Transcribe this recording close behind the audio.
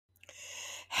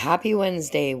Happy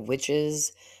Wednesday,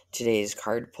 witches. Today's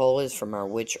card pull is from our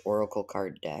Witch Oracle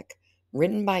card deck,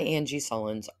 written by Angie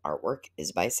Sullins. Artwork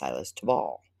is by Silas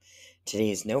Tabal.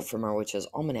 Today's note from our Witch's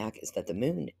Almanac is that the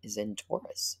moon is in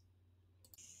Taurus.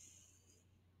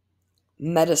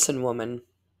 Medicine Woman.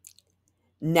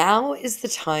 Now is the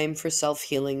time for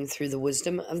self-healing through the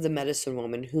wisdom of the medicine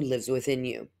woman who lives within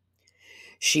you.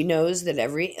 She knows that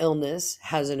every illness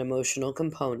has an emotional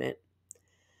component.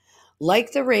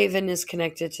 Like the raven is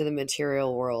connected to the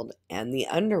material world and the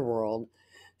underworld,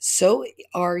 so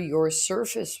are your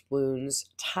surface wounds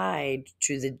tied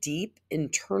to the deep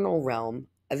internal realm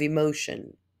of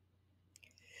emotion.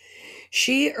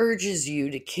 She urges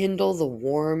you to kindle the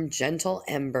warm, gentle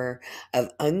ember of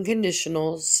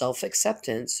unconditional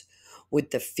self-acceptance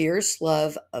with the fierce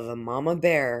love of a mama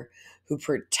bear who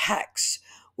protects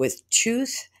with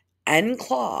tooth and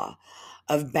claw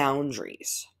of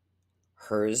boundaries.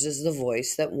 Hers is the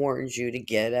voice that warns you to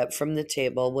get up from the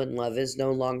table when love is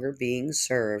no longer being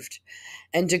served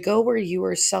and to go where you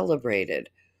are celebrated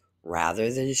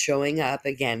rather than showing up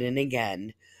again and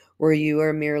again where you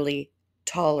are merely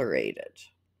tolerated.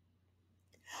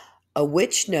 A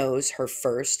witch knows her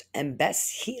first and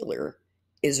best healer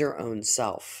is her own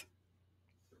self.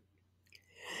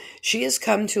 She has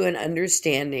come to an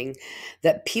understanding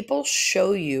that people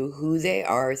show you who they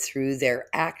are through their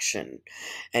action,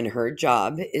 and her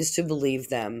job is to believe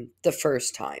them the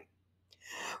first time.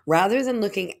 Rather than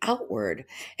looking outward,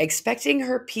 expecting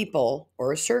her people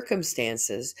or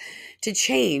circumstances to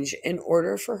change in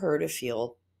order for her to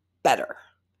feel better.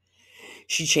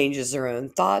 She changes her own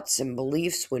thoughts and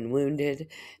beliefs when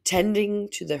wounded, tending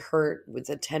to the hurt with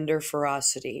a tender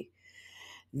ferocity.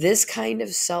 This kind of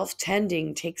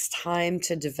self-tending takes time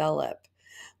to develop,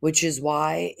 which is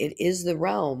why it is the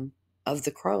realm of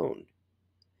the crone.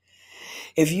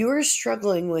 If you are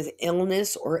struggling with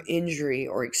illness or injury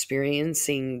or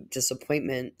experiencing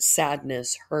disappointment,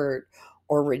 sadness, hurt,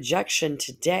 or rejection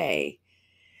today,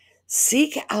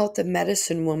 seek out the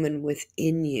medicine woman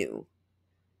within you.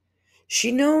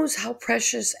 She knows how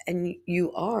precious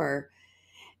you are,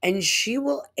 and she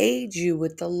will aid you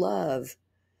with the love,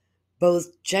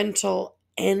 both gentle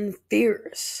and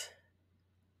fierce.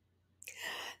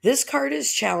 This card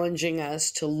is challenging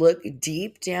us to look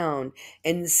deep down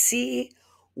and see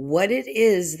what it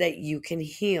is that you can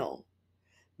heal.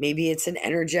 Maybe it's an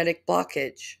energetic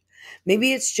blockage.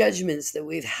 Maybe it's judgments that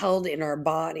we've held in our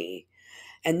body.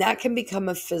 And that can become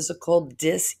a physical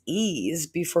dis-ease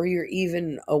before you're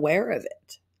even aware of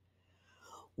it.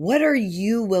 What are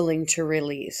you willing to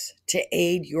release to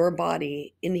aid your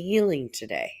body in healing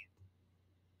today?